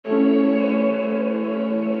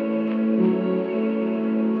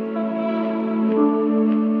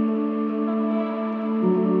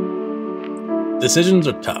Decisions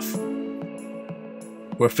are tough.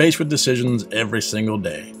 We're faced with decisions every single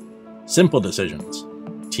day. Simple decisions.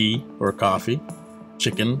 Tea or coffee,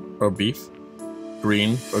 chicken or beef,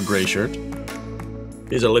 green or gray shirt.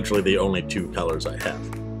 These are literally the only two colors I have.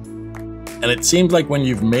 And it seems like when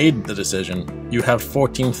you've made the decision, you have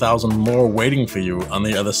 14,000 more waiting for you on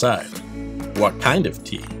the other side. What kind of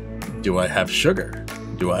tea? Do I have sugar?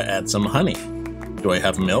 Do I add some honey? Do I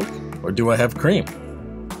have milk or do I have cream?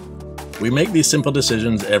 We make these simple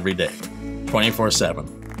decisions every day, 24/7.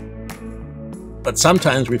 But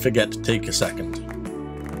sometimes we forget to take a second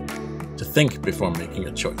to think before making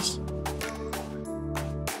a choice.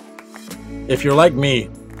 If you're like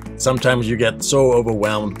me, sometimes you get so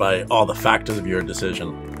overwhelmed by all the factors of your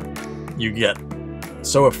decision. You get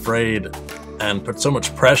so afraid and put so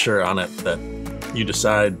much pressure on it that you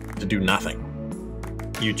decide to do nothing.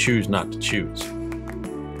 You choose not to choose.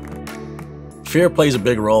 Fear plays a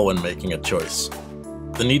big role when making a choice.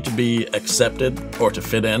 The need to be accepted or to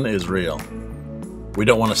fit in is real. We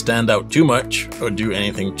don't want to stand out too much or do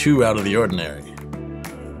anything too out of the ordinary.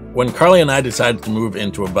 When Carly and I decided to move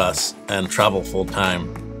into a bus and travel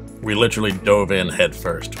full-time, we literally dove in head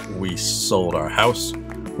first. We sold our house,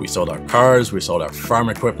 we sold our cars, we sold our farm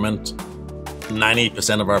equipment,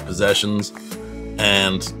 90% of our possessions,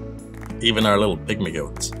 and even our little pygmy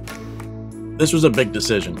goats. This was a big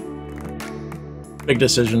decision. Big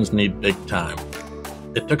decisions need big time.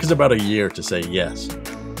 It took us about a year to say yes,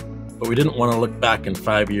 but we didn't want to look back in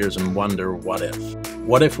 5 years and wonder what if.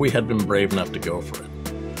 What if we had been brave enough to go for it?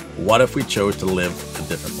 What if we chose to live a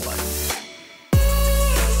different life?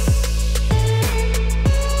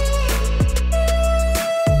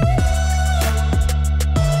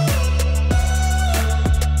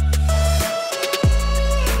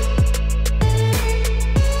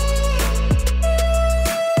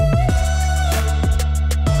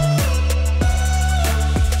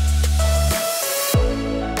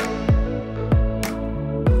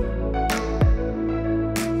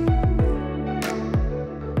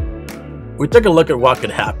 We took a look at what could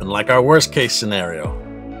happen, like our worst case scenario.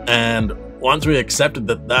 And once we accepted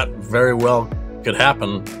that that very well could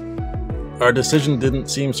happen, our decision didn't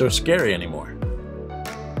seem so scary anymore.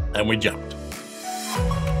 And we jumped.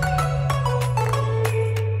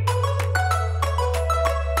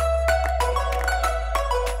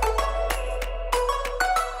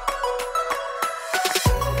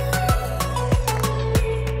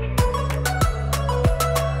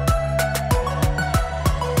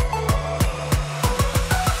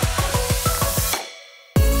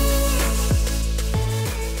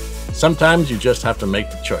 Sometimes you just have to make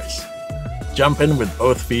the choice. Jump in with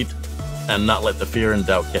both feet and not let the fear and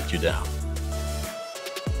doubt get you down.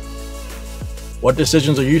 What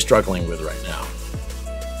decisions are you struggling with right now?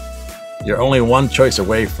 You're only one choice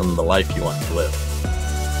away from the life you want to live.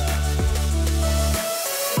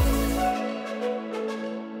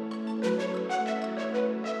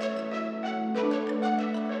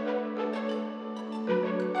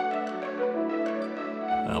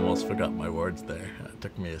 I almost forgot my words there. It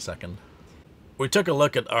took me a second. We took a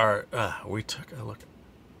look at our. We took a look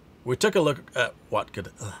at what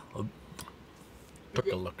could.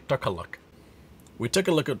 Took a look. We took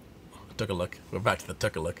a look at. Took a look. We're back to the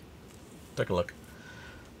took a look. Took a look.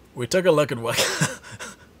 We took a look at what.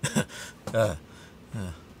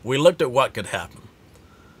 We looked at what could happen.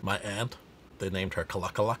 My aunt, they named her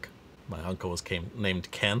Kalakalak. My uncle was named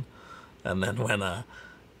Ken, and then when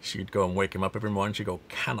she'd go and wake him up every morning, she'd go,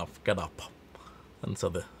 "Kenneth, get up." And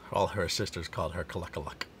so all her sisters called her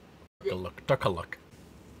Kalakalak. Took a look.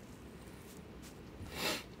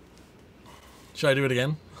 Should I do it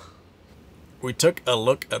again? We took a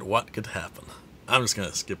look at what could happen. I'm just going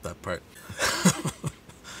to skip that part.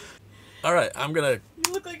 Alright, I'm going to...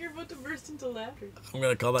 You look like you're about to burst into laughter. I'm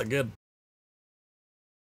going to call that good.